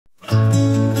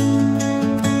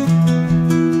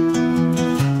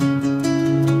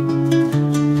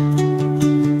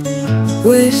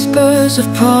Whispers of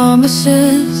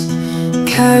promises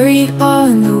carry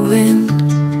on the wind.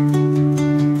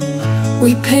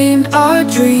 We paint our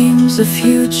dreams a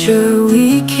future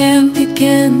we can't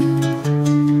begin.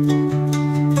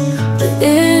 But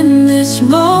in this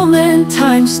moment,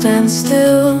 time stands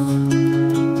still.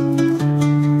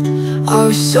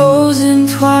 Our souls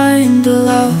entwined, a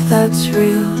love that's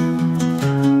real.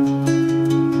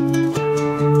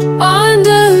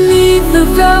 Underneath the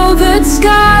velvet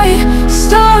sky,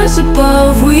 stars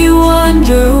above, we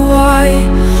wonder why.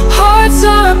 Hearts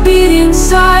are beating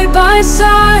side by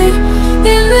side.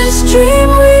 In this dream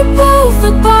we both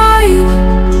abide.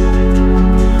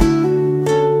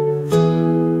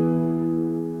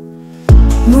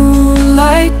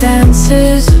 Moonlight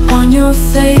dances on your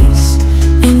face.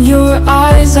 In your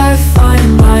eyes I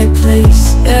find my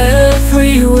place.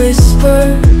 Every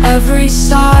whisper, every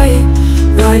sigh,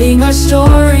 writing our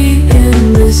story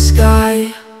in the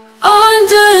sky.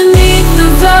 Underneath the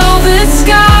velvet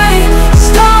sky,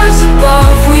 stars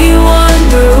above, we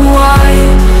wonder why.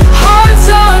 Hearts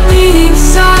are beating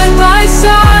side by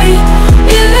side.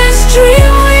 In this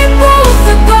dream we both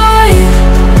abide.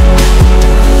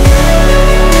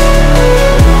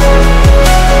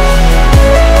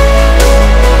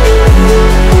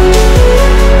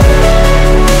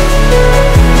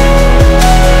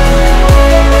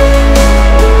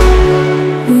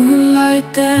 Moonlight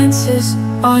dances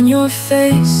on your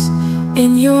face.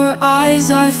 In your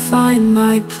eyes I find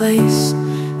my place.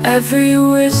 Every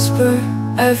whisper,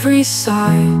 every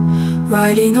sigh,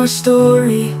 writing our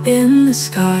story in the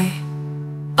sky.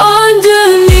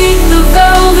 Underneath the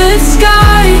velvet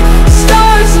sky,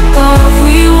 stars above,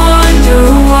 we wonder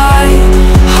why.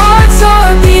 Hearts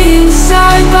are beating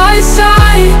side by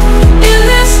side. In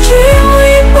this dream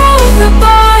we both abide.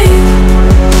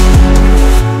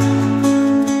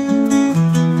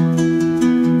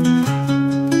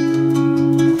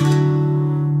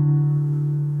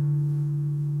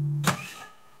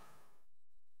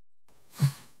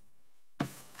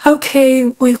 Okay,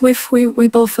 we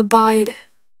both abide.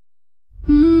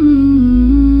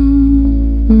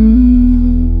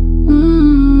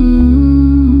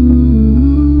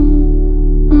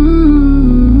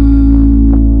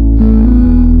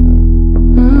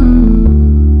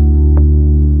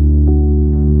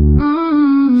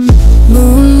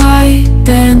 Moonlight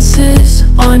dances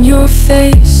on your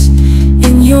face.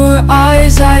 In your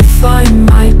eyes